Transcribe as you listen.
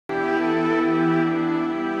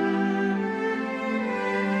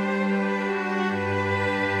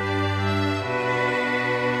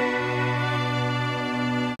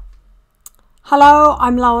Hello,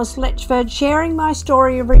 I'm Lois Letchford, sharing my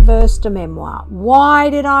story of Reverse to Memoir. Why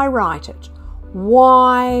did I write it?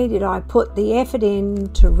 Why did I put the effort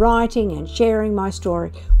into writing and sharing my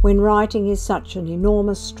story when writing is such an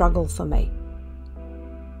enormous struggle for me?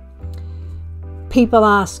 People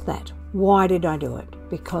ask that. Why did I do it?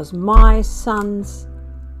 Because my son's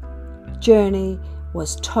journey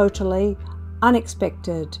was totally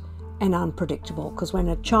unexpected and unpredictable, because when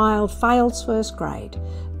a child fails first grade,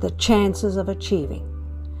 the chances of achieving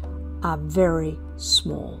are very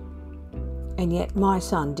small. And yet my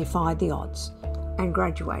son defied the odds and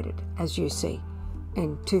graduated, as you see,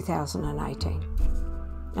 in 2018.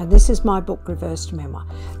 And this is my book, Reverse to Memoir.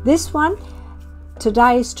 This one,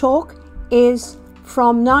 today's talk, is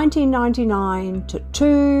from 1999 to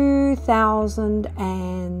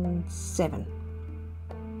 2007.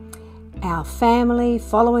 Our family,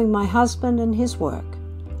 following my husband and his work,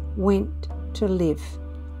 went to live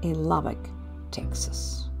in Lubbock,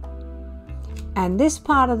 Texas. And this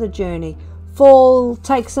part of the journey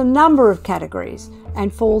takes a number of categories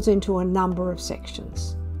and falls into a number of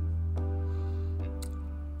sections.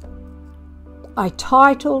 I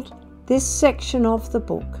titled this section of the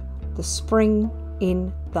book, The Spring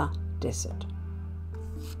in the Desert.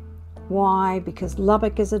 Why? Because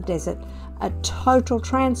Lubbock is a desert, a total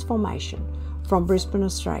transformation from Brisbane,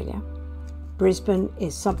 Australia. Brisbane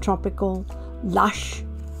is subtropical, lush,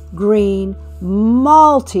 green,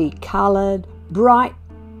 multicoloured, bright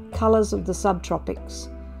colours of the subtropics,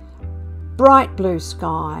 bright blue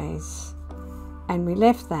skies, and we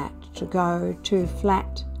left that to go to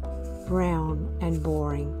flat, brown and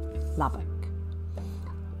boring Lubbock.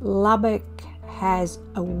 Lubbock has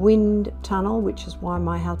a wind tunnel, which is why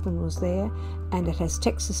my husband was there, and it has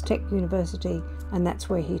Texas Tech University, and that's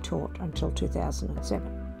where he taught until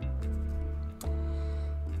 2007.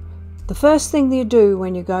 The first thing you do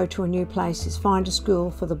when you go to a new place is find a school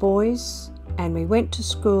for the boys, and we went to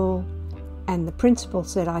school, and the principal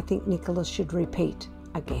said, I think Nicholas should repeat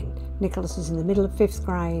again. Nicholas is in the middle of 5th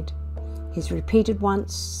grade. He's repeated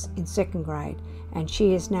once in 2nd grade, and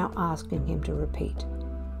she is now asking him to repeat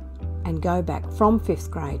and go back from 5th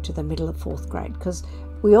grade to the middle of 4th grade, because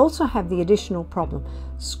we also have the additional problem.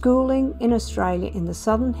 Schooling in Australia in the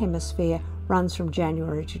Southern Hemisphere runs from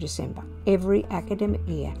January to December. Every academic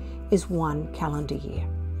year is one calendar year.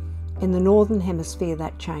 In the Northern Hemisphere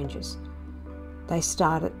that changes. They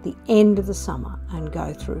start at the end of the summer and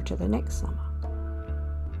go through to the next summer.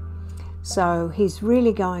 So he's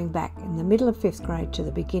really going back in the middle of 5th grade to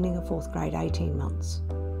the beginning of 4th grade, 18 months.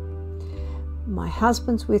 My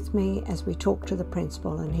husband's with me as we talk to the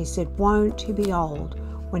principal, and he said, won't he be old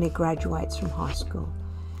when he graduates from high school?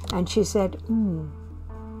 And she said,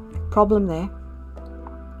 problem there.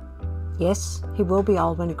 Yes, he will be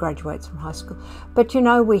old when he graduates from high school. But you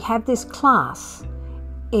know, we have this class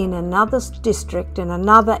in another district, in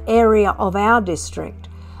another area of our district,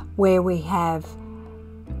 where we have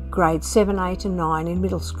grades 7, 8 and 9 in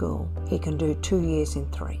middle school. He can do 2 years in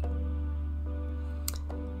 3.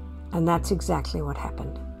 And that's exactly what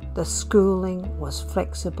happened. The schooling was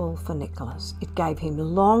flexible for Nicholas. It gave him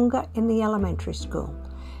longer in the elementary school.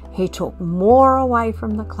 He took more away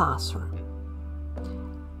from the classroom.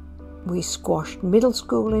 We squashed middle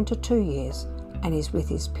school into 2 years, and he's with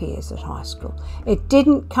his peers at high school. It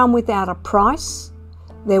didn't come without a price.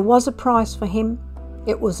 There was a price for him.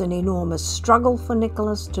 It was an enormous struggle for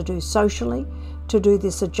Nicholas to do socially, to do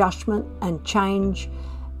this adjustment and change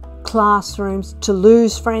classrooms, to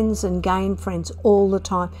lose friends and gain friends all the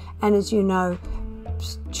time. And as you know,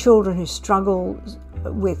 children who struggle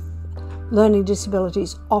with learning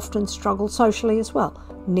disabilities often struggle socially as well.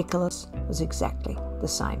 Nicholas was exactly the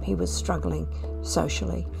same. He was struggling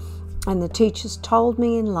socially. And the teachers told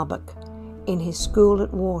me in Lubbock, in his school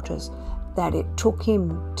at Waters, that it took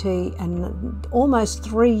him almost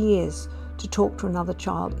 3 years to talk to another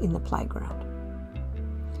child in the playground.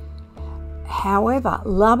 However,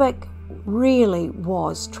 Lubbock really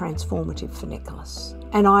was transformative for Nicholas,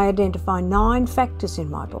 and I identify 9 factors in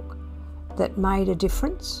my book that made a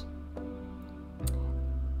difference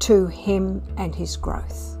to him and his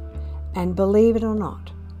growth. And believe it or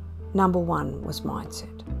not, number 1 was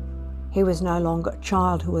mindset. He was no longer a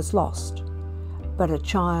child who was lost, but a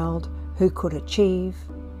child who could achieve,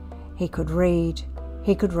 he could read,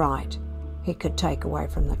 he could write, he could take away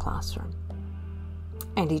from the classroom.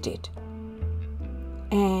 And he did.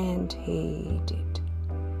 And he did.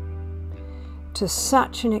 To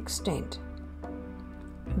such an extent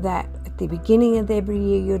that at the beginning of every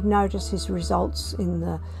year you'd notice his results in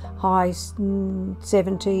the high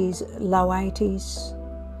 70s, low 80s.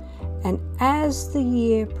 And as the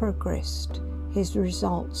year progressed, his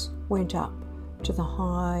results went up to the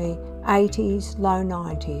high 80s, low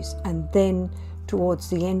 90s, and then towards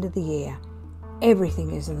the end of the year,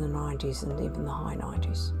 everything is in the 90s and even the high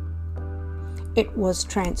 90s. It was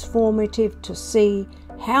transformative to see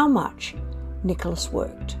how much Nicholas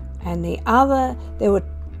worked. And there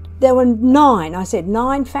were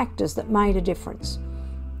 9 factors that made a difference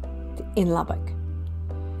in Lubbock.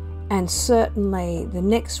 And certainly the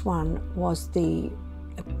next one was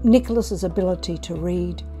Nicholas's ability to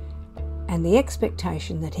read and the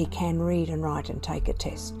expectation that he can read and write and take a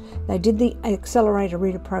test. They did the Accelerator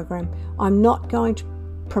Reader program. I'm not going to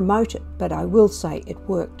promote it, but I will say it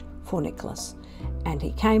worked for Nicholas. And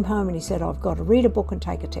he came home and he said, I've got to read a book and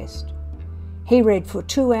take a test. He read for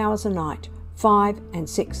 2 hours a night, 5 and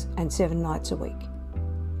 6 and 7 nights a week,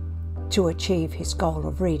 to achieve his goal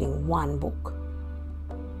of reading 1 book.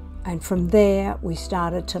 And from there we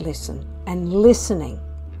started to listen, and listening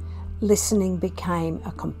became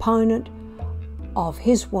a component of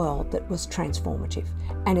his world that was transformative.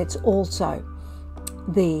 And it's also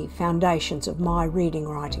the foundations of my reading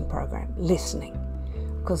writing program, listening.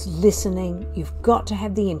 Because listening, you've got to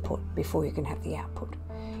have the input before you can have the output.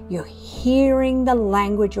 You're hearing the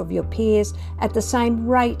language of your peers at the same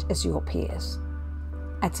rate as your peers.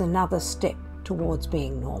 That's another step towards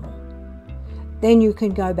being normal. Then you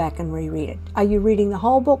can go back and reread it. Are you reading the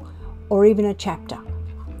whole book or even a chapter?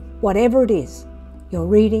 Whatever it is, you're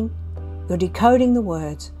reading, you're decoding the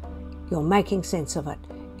words, you're making sense of it,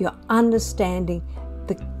 you're understanding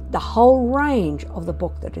the whole range of the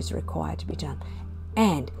book that is required to be done.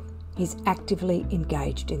 And he's actively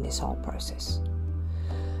engaged in this whole process.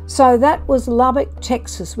 So that was Lubbock,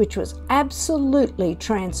 Texas, which was absolutely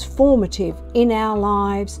transformative in our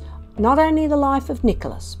lives, not only the life of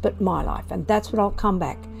Nicholas, but my life. And that's what I'll come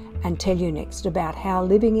back and tell you next about how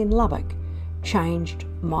living in Lubbock changed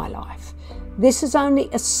my life. This is only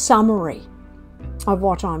a summary of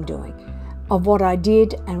what I'm doing, of what I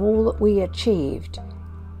did and all that we achieved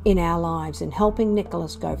in our lives in helping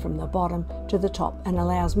Nicholas go from the bottom to the top, and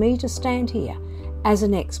allows me to stand here as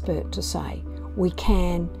an expert to say we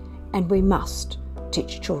can and we must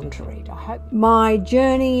teach children to read. I hope my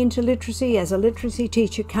journey into literacy as a literacy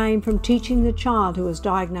teacher came from teaching the child who was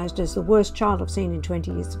diagnosed as the worst child I've seen in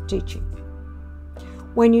 20 years of teaching.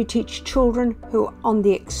 When you teach children who are on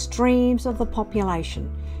the extremes of the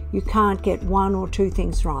population, you can't get 1 or 2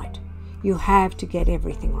 things right. You have to get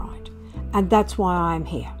everything right. And that's why I'm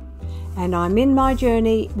here. And I'm in my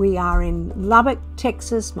journey. We are in Lubbock,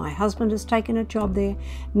 Texas. My husband has taken a job there.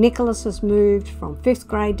 Nicholas has moved from 5th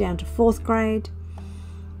grade down to 4th grade.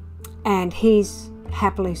 And he's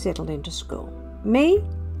happily settled into school. Me,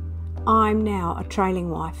 I'm now a trailing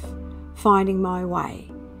wife, finding my way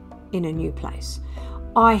in a new place.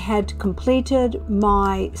 I had completed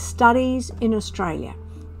my studies in Australia.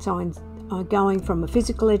 So I'm going from a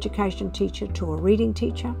physical education teacher to a reading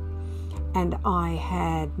teacher. And I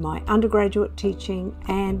had my undergraduate teaching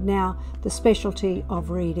and now the specialty of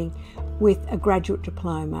reading with a graduate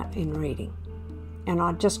diploma in reading. And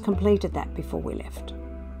I just completed that before we left.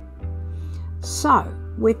 So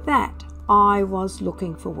with that, I was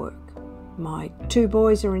looking for work. My 2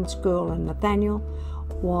 boys are in school and Nathaniel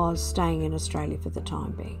was staying in Australia for the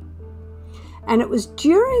time being. And it was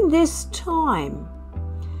during this time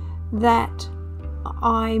that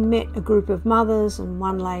I met a group of mothers, and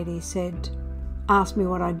one lady asked me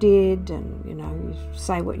what I did, and you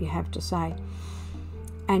say what you have to say.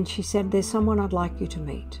 And she said, there's someone I'd like you to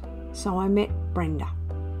meet. So I met Brenda.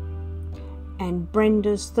 And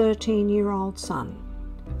Brenda's 13-year-old son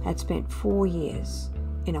had spent 4 years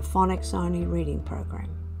in a phonics-only reading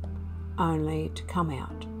program, only to come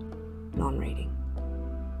out non-reading.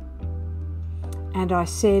 And I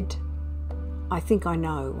said, I think I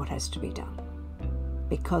know what has to be done.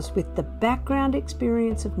 Because with the background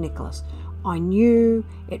experience of Nicholas, I knew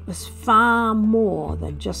it was far more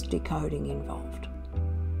than just decoding involved.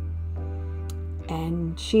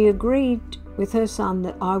 And she agreed with her son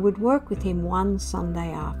that I would work with him one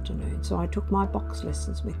Sunday afternoon. So I took my box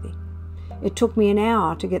lessons with him. It took me an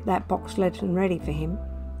hour to get that box lesson ready for him,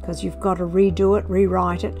 because you've got to redo it,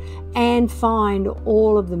 rewrite it, and find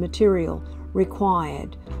all of the material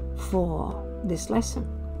required for this lesson.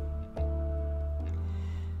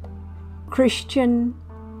 Christian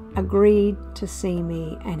agreed to see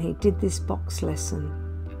me, and he did this box lesson,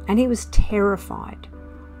 and he was terrified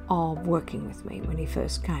of working with me when he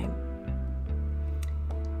first came.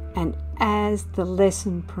 And as the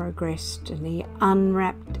lesson progressed and he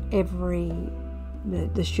unwrapped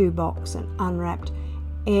the shoebox and unwrapped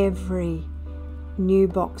every new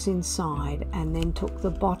box inside, and then took the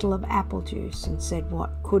bottle of apple juice and said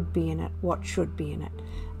what could be in it, what should be in it.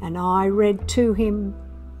 And I read to him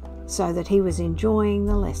so that he was enjoying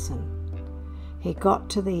the lesson. He got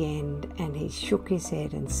to the end and he shook his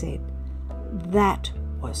head and said, "That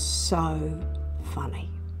was so funny."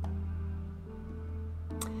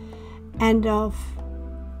 And of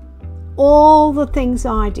all the things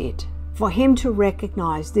I did, for him to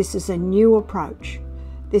recognise this is a new approach,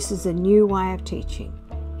 this is a new way of teaching,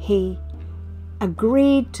 he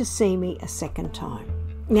agreed to see me a second time.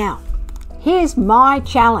 Now, here's my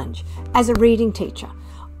challenge as a reading teacher.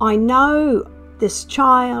 I know this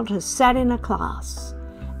child has sat in a class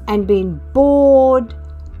and been bored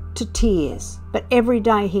to tears, but every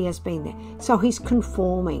day he has been there. So he's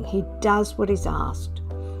conforming, he does what he's asked.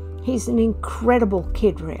 He's an incredible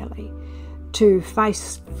kid, really, to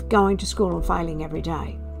face going to school and failing every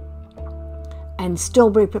day and still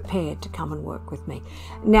be prepared to come and work with me.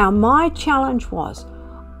 Now, my challenge was,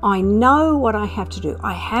 I know what I have to do.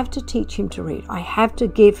 I have to teach him to read. I have to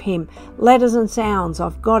give him letters and sounds.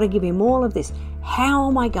 I've got to give him all of this. How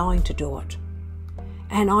am I going to do it?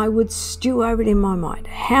 And I would stew over it in my mind.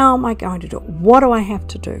 How am I going to do it? What do I have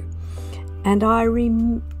to do? And I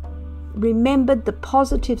remembered the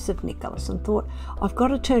positives of Nicholas and thought, I've got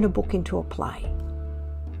to turn a book into a play.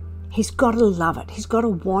 He's got to love it. He's got to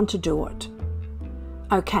want to do it.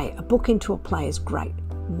 Okay, a book into a play is great.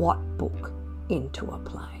 What book into a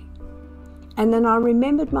play? And then I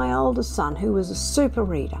remembered my oldest son, who was a super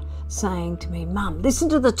reader, saying to me, "Mum, listen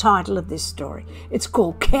to the title of this story. It's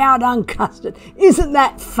called Cow Dung Custard. Isn't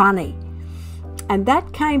that funny?" And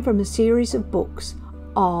that came from a series of books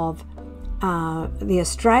of the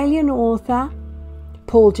Australian author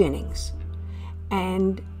Paul Jennings.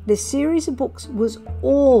 And this series of books was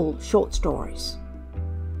all short stories.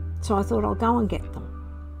 So I thought, I'll go and get them.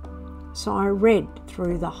 So I read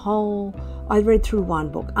through one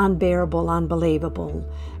book, Unbearable, Unbelievable,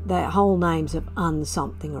 the whole names of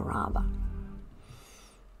something or other.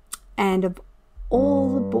 And of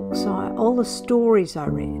all the stories I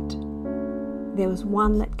read, there was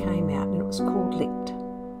one that came out and it was called Licked.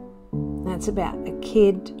 And it's about a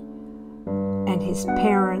kid and his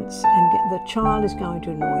parents, and the child is going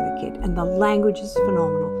to annoy the kid, and the language is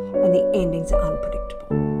phenomenal and the endings are unpredictable.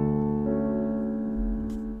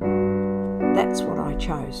 That's what I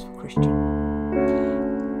chose for Christian.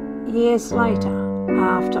 Years later,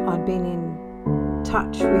 after I'd been in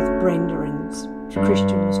touch with Brenda and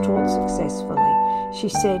Christian was taught successfully, she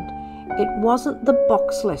said it wasn't the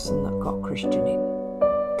box lesson that got Christian in,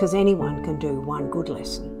 because anyone can do one good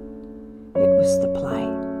lesson. It was the play.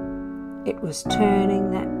 It was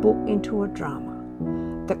turning that book into a drama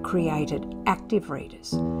that created active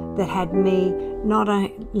readers, that had me not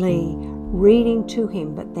only reading to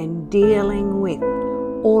him, but then dealing with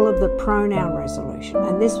all of the pronoun resolution.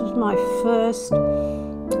 And this was my first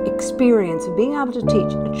experience of being able to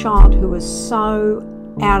teach a child who was so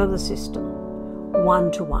out of the system,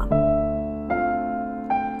 one-to-one.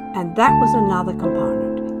 And that was another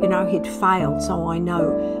component. You know, he'd failed, so I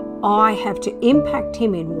know I have to impact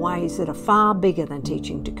him in ways that are far bigger than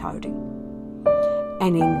teaching decoding.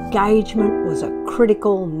 And engagement was a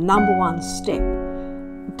critical number one step.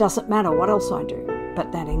 It doesn't matter what else I do,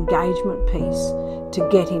 but that engagement piece to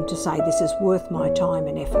get him to say this is worth my time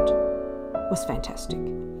and effort was fantastic.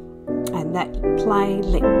 And that play,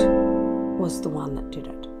 Licked, was the one that did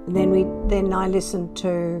it. And then I listened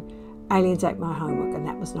to Aliens Ate My Homework, and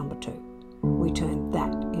that was number 2. We turned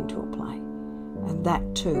that into a play. And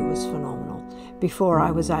that too was phenomenal. Before I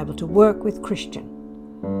was able to work with Christian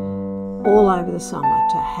all over the summer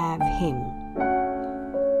to have him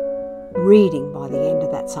reading by the end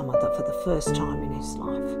of that summer for the first time in his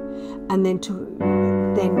life. And then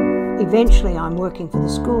eventually I'm working for the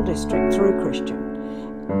school district through Christian.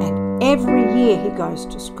 And every year he goes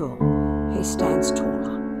to school, he stands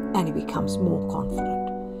taller and he becomes more confident.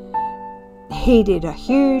 He did a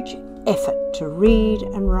huge effort to read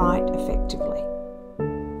and write effectively.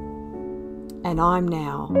 And I'm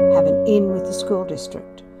now have an in with the school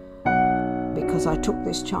district because I took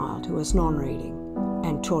this child who was non-reading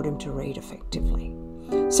and taught him to read effectively.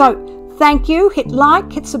 So thank you, hit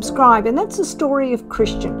like, hit subscribe, and that's the story of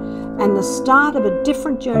Christian and the start of a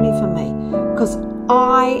different journey for me, because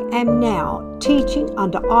I am now teaching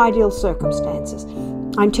under ideal circumstances.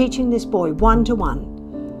 I'm teaching this boy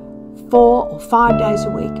one-to-one, 4 or 5 days a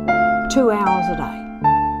week, 2 hours a day,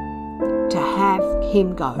 to have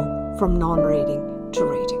him go from non-reading to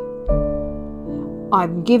reading.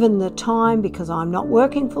 I'm given the time, because I'm not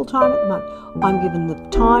working full-time at the moment, I'm given the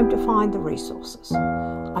time to find the resources.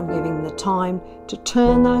 I'm giving the time to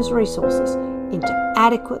turn those resources into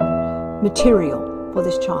adequate material for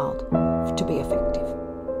this child to be effective,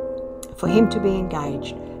 for him to be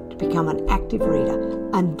engaged, to become an active reader,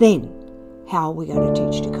 and then how are we going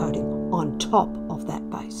to teach decoding on top of that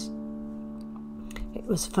base? It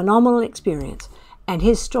was a phenomenal experience, and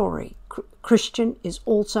his story, Christian, is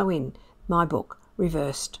also in my book,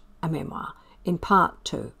 Reversed, a Memoir, in part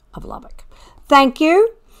 2 of Lubbock. Thank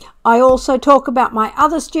you. I also talk about my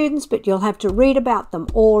other students, but you'll have to read about them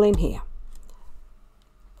all in here.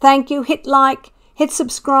 Thank you. Hit like, hit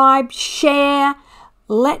subscribe, share.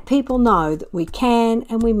 Let people know that we can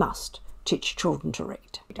and we must teach children to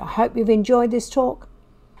read. I hope you've enjoyed this talk.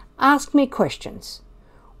 Ask me questions.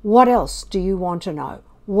 What else do you want to know?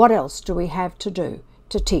 What else do we have to do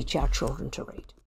to teach our children to read?